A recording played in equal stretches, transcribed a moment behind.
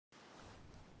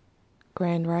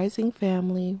Grand Rising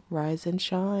family, rise and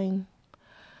shine.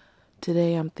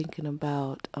 Today I'm thinking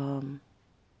about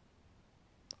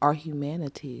our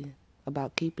humanity,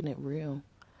 about keeping it real.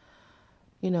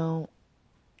 You know,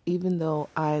 even though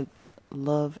I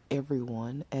love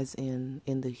everyone, as in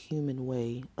the human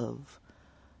way of,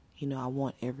 I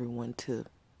want everyone to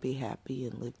be happy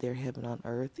and live their heaven on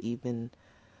earth, even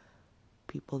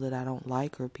people that I don't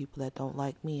like or people that don't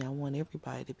like me. I want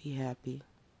everybody to be happy.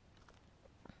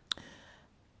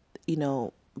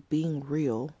 Being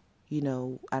real,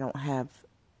 I don't have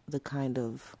the kind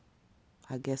of,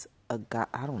 I guess, a God,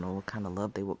 I don't know what kind of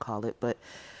love they would call it, but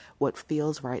what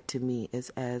feels right to me is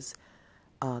as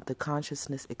the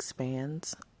consciousness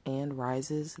expands and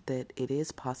rises, that it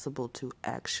is possible to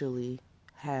actually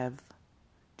have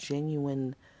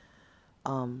genuine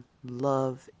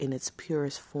love in its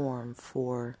purest form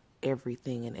for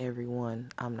everything and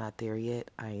everyone. I'm not there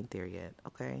yet. I ain't there yet.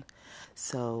 Okay.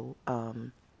 So,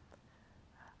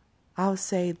 I'll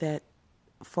say that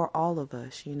for all of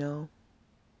us,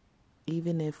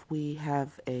 even if we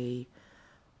have a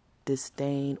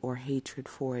disdain or hatred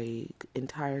for a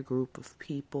entire group of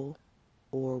people,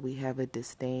 or we have a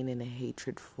disdain and a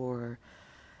hatred for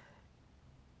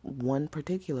one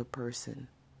particular person,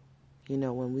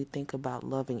 when we think about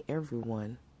loving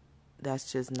everyone,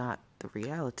 that's just not the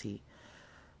reality.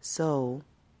 So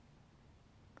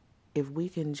if we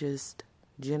can just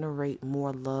generate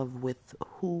more love with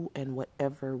who and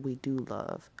whatever we do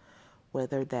love,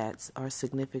 whether that's our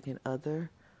significant other,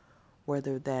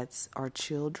 whether that's our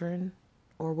children,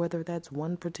 or whether that's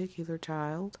one particular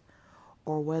child,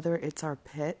 or whether it's our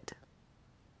pet,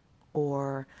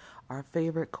 or our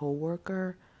favorite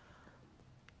coworker,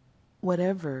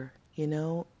 whatever,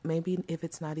 maybe if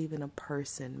it's not even a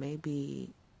person,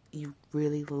 maybe you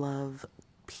really love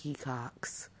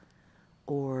peacocks,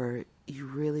 or you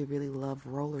really, really love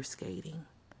roller skating.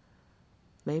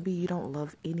 Maybe you don't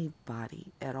love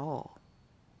anybody at all.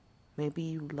 Maybe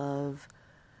you love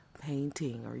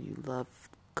painting or you love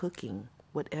cooking.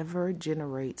 Whatever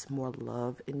generates more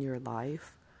love in your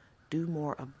life, do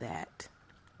more of that.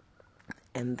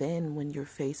 And then when you're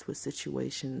faced with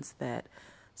situations that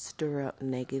stir up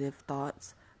negative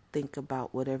thoughts, think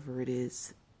about whatever it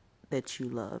is that you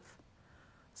love.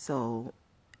 So,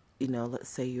 let's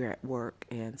say you're at work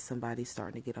and somebody's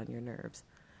starting to get on your nerves.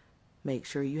 Make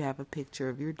sure you have a picture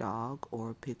of your dog or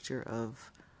a picture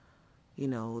of,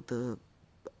 the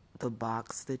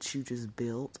box that you just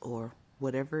built, or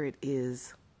whatever it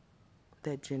is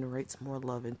that generates more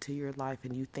love into your life,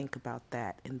 and you think about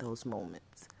that in those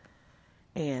moments.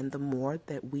 And the more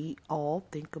that we all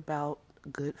think about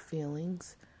good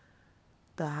feelings,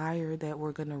 the higher that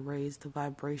we're going to raise the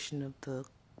vibration of the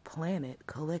planet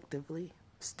collectively,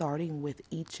 starting with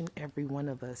each and every one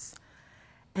of us.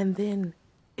 And then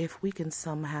if we can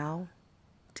somehow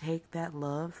take that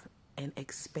love and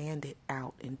expand it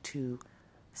out into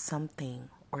something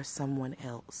or someone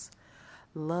else.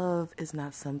 Love is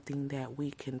not something that we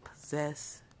can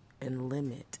possess and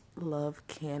limit. Love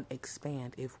can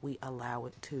expand if we allow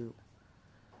it to.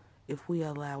 If we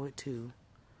allow it to.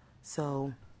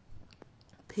 So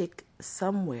pick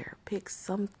somewhere, pick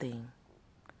something.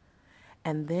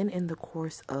 And then in the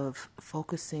course of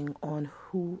focusing on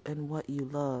who and what you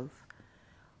love,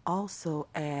 also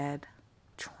add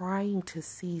trying to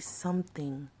see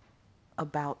something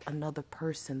about another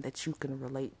person that you can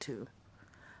relate to.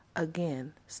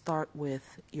 Again, start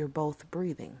with you're both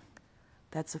breathing.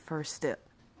 That's the first step.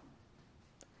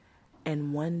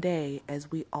 And one day,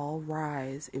 as we all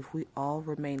rise, if we all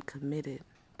remain committed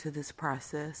to this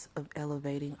process of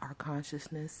elevating our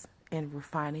consciousness and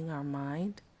refining our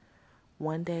mind,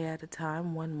 one day at a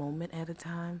time, one moment at a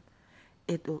time,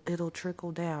 it'll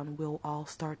trickle down. We'll all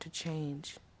start to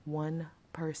change one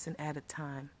person at a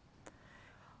time.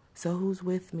 So who's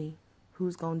with me?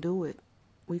 Who's going to do it?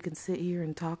 We can sit here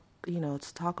and talk,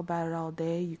 talk about it all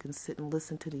day. You can sit and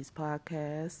listen to these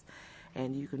podcasts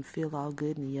and you can feel all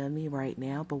good and yummy right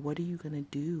now. But what are you going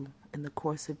to do in the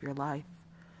course of your life?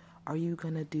 Are you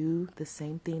going to do the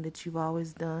same thing that you've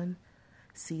always done?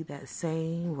 See that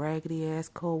same raggedy ass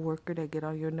coworker that get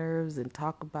on your nerves and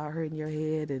talk about her in your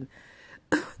head and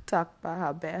talk about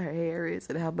how bad her hair is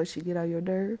and how much she get on your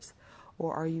nerves?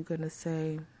 Or are you going to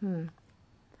say,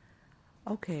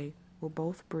 okay, we're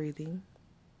both breathing.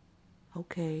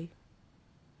 Okay,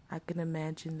 I can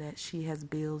imagine that she has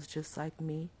bills just like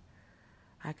me.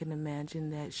 I can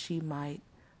imagine that she might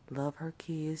love her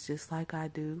kids just like I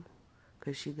do,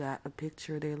 because she got a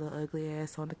picture of their little ugly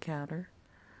ass on the counter.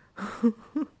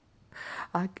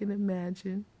 I can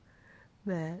imagine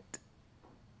that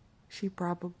she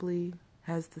probably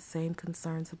has the same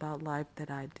concerns about life that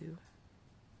I do.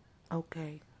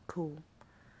 Okay, cool.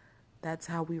 That's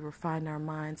how we refine our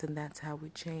minds, and that's how we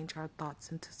change our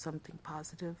thoughts into something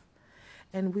positive.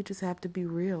 And we just have to be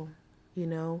real. You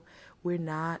know, we're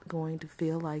not going to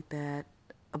feel like that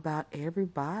about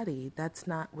everybody. That's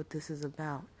not what this is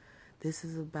about. This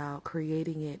is about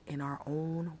creating it in our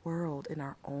own world, in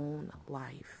our own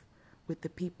life, with the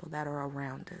people that are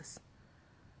around us.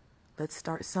 Let's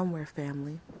start somewhere,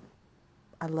 family.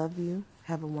 I love you.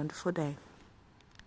 Have a wonderful day.